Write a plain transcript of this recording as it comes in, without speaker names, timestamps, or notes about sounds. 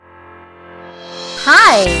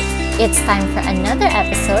Hi! It's time for another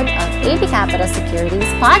episode of AB Capital Securities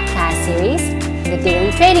podcast series, The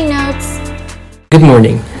Daily Trading Notes. Good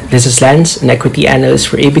morning. This is Lance, an equity analyst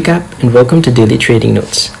for AB Cap, and welcome to Daily Trading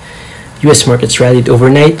Notes. U.S. markets rallied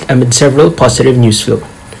overnight amid several positive news flow.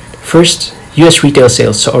 First, U.S. retail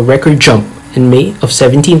sales saw a record jump in May of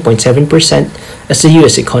 17.7% as the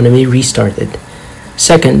U.S. economy restarted.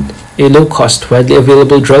 Second, a low-cost, widely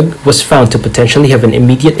available drug was found to potentially have an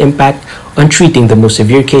immediate impact on treating the most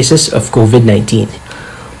severe cases of COVID-19.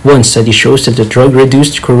 One study shows that the drug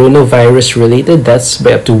reduced coronavirus-related deaths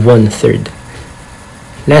by up to one-third.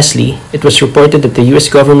 Lastly, it was reported that the U.S.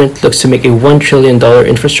 government looks to make a $1 trillion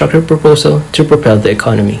infrastructure proposal to propel the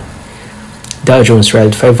economy. Dow Jones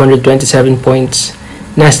rallied 527 points,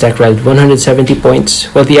 Nasdaq rallied 170 points,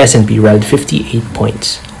 while the S&P rallied 58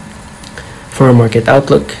 points. For our market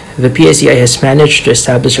outlook, the PSEi has managed to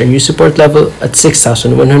establish a new support level at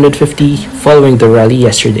 6,150 following the rally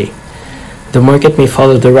yesterday. The market may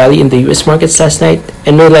follow the rally in the US markets last night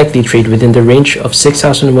and may likely trade within the range of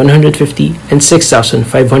 6,150 and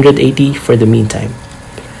 6,580 for the meantime.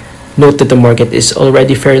 Note that the market is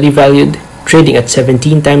already fairly valued, trading at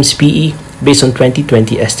 17 times PE based on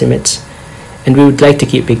 2020 estimates, and we would like to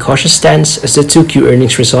keep a cautious stance as the 2Q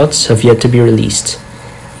earnings results have yet to be released.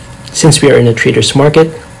 Since we are in a trader's market,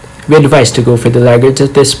 we advise to go for the laggards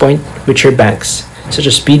at this point, which are banks such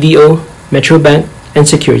as BDO, Metro Bank, and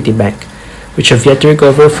Security Bank, which have yet to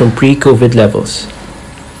recover from pre-COVID levels.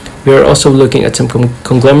 We are also looking at some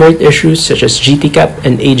conglomerate issues such as GTCAP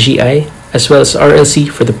and AGI, as well as RLC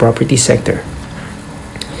for the property sector.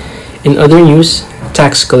 In other news,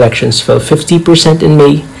 tax collections fell 50% in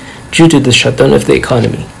May due to the shutdown of the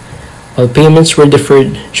economy, while payments were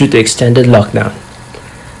deferred due to extended lockdown.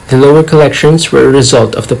 The lower collections were a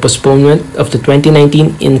result of the postponement of the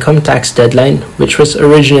 2019 income tax deadline, which was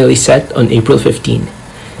originally set on April 15.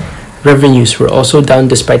 Revenues were also down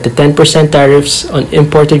despite the 10% tariffs on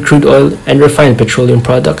imported crude oil and refined petroleum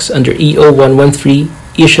products under EO 113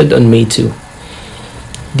 issued on May 2.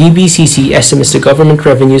 DBCC estimates the government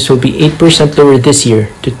revenues will be 8% lower this year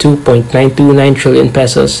to 2.929 trillion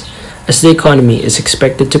pesos, as the economy is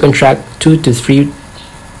expected to contract 2 to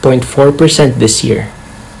 3.4% this year.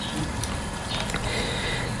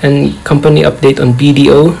 And company update on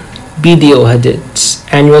BDO. BDO had its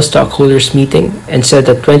annual stockholders meeting and said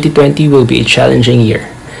that 2020 will be a challenging year.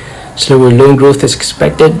 Slower loan growth is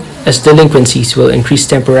expected as delinquencies will increase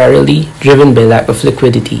temporarily, driven by lack of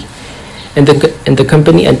liquidity, and the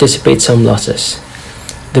company anticipates some losses.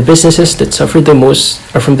 The businesses that suffered the most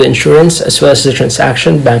are from the insurance as well as the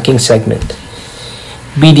transaction banking segment.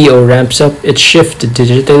 BDO ramps up its shift to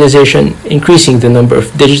digitalization, increasing the number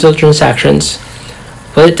of digital transactions,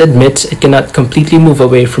 while it admits it cannot completely move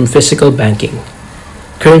away from physical banking.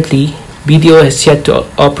 Currently, BDO has yet to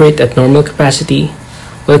operate at normal capacity,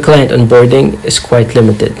 while client onboarding is quite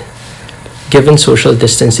limited, given social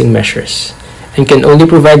distancing measures, and can only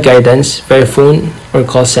provide guidance via phone or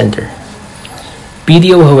call center.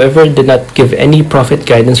 BDO, however, did not give any profit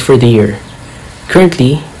guidance for the year.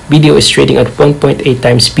 Currently, BDO is trading at 1.8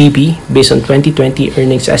 times PB based on 2020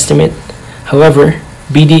 earnings estimate. However,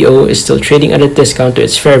 BDO is still trading at a discount to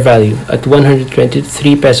its fair value at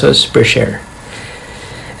 123 pesos per share.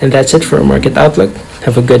 And that's it for our market outlook.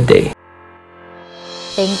 Have a good day.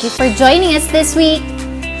 Thank you for joining us this week.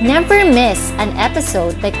 Never miss an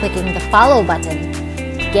episode by clicking the follow button.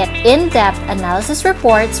 Get in-depth analysis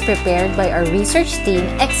reports prepared by our research team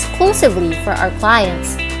exclusively for our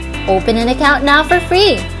clients. Open an account now for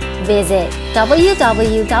free. Visit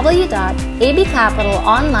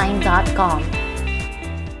www.abcapitalonline.com.